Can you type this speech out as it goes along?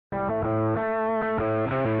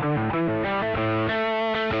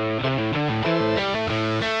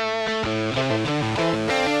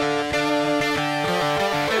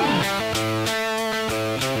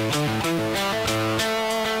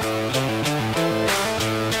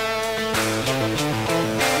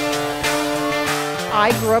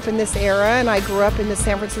I grew up in this era, and I grew up in the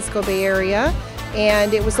San Francisco Bay Area,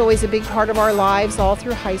 and it was always a big part of our lives all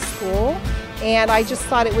through high school. And I just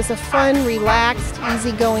thought it was a fun, relaxed,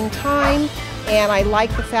 easygoing time. And I like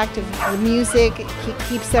the fact of the music. It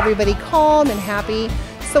keeps everybody calm and happy.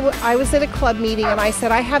 So I was at a club meeting and I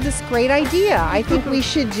said, I have this great idea. I think we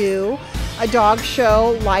should do a dog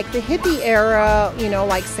show like the hippie era, you know,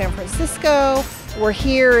 like San Francisco. We're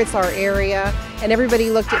here, it's our area. And everybody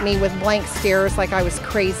looked at me with blank stares like I was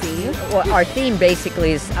crazy. Well, our theme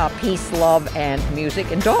basically is peace, love, and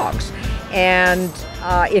music and dogs. And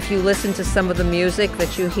if you listen to some of the music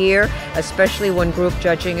that you hear, especially when group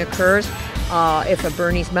judging occurs, if a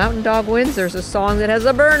Bernese Mountain Dog wins, there's a song that has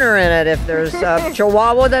a burner in it. If there's a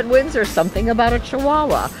Chihuahua that wins, there's something about a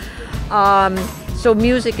Chihuahua. So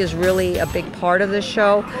music is really a big part of the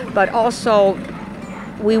show, but also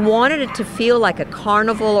we wanted it to feel like a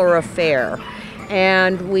carnival or a fair.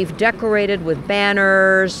 And we've decorated with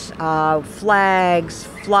banners, flags,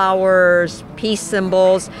 flowers, peace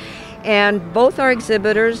symbols. And both our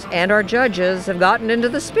exhibitors and our judges have gotten into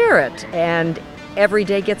the spirit. And every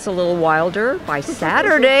day gets a little wilder. By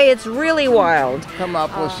Saturday, it's really wild. Come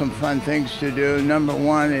up with some fun things to do. Number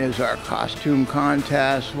one is our costume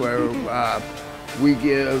contest, where we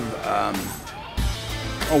give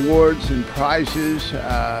awards and prizes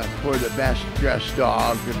for the best dressed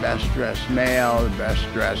dog, the best dressed male, the best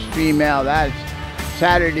dressed female.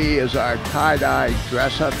 Saturday is our tie-dye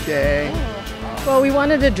dress-up day. Well, we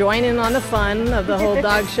wanted to join in on the fun of the whole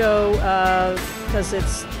dog show because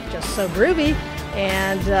it's just so groovy.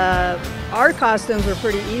 And our costumes were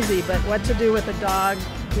pretty easy, but what to do with a dog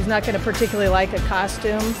who's not going to particularly like a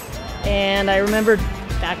costume. And I remembered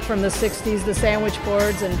back from the 60s, the sandwich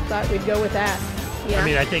boards, and thought we'd go with that. Yeah. I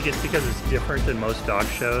mean, I think it's because it's different than most dog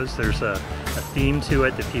shows. There's a theme to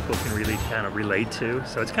it that people can really kind of relate to,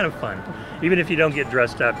 so it's kind of fun. Even if you don't get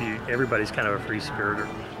dressed up, everybody's kind of a free spirit or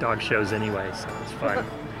dog shows anyway, so it's fun.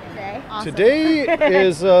 Awesome. Today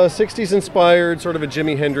is 60s inspired, sort of a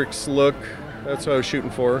Jimi Hendrix look. That's what I was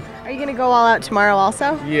shooting for. Are you going to go all out tomorrow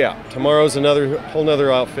also? Yeah, tomorrow's whole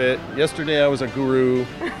nother outfit. Yesterday I was a guru.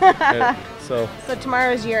 So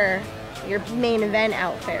tomorrow's your main event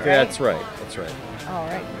outfit, right? That's right. All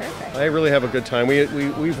right, perfect. I really have a good time.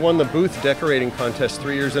 We've won the booth decorating contest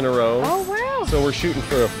 3 years in a row. Oh, wow. So we're shooting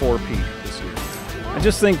for a 4-peat this year. I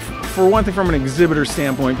just think, for one thing, from an exhibitor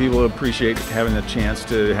standpoint, people appreciate having the chance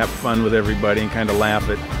to have fun with everybody and kind of laugh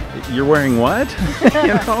at, you're wearing what?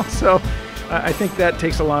 So I think that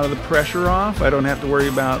takes a lot of the pressure off. I don't have to worry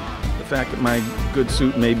about the fact that my good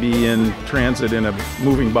suit may be in transit in a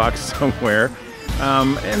moving box somewhere.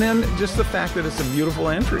 And then just the fact that it's a beautiful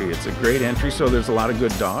entry. It's a great entry, so there's a lot of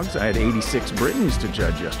good dogs. I had 86 Britons to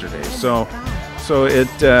judge yesterday. So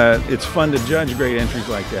it's fun to judge great entries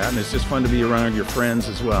like that, and it's just fun to be around your friends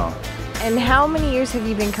as well. And how many years have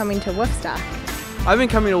you been coming to Woofstock? I've been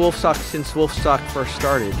coming to Woofstock since Woofstock first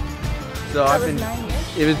started. So That was 9 years?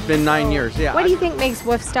 It's been 9 years, yeah. What do you think makes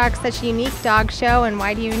Woofstock such a unique dog show, and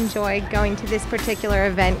why do you enjoy going to this particular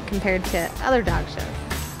event compared to other dog shows?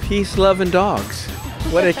 Peace, love, and dogs.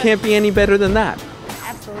 What, it can't be any better than that.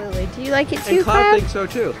 Absolutely. Do you like it too, And Cloud Crab? thinks so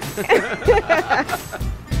too.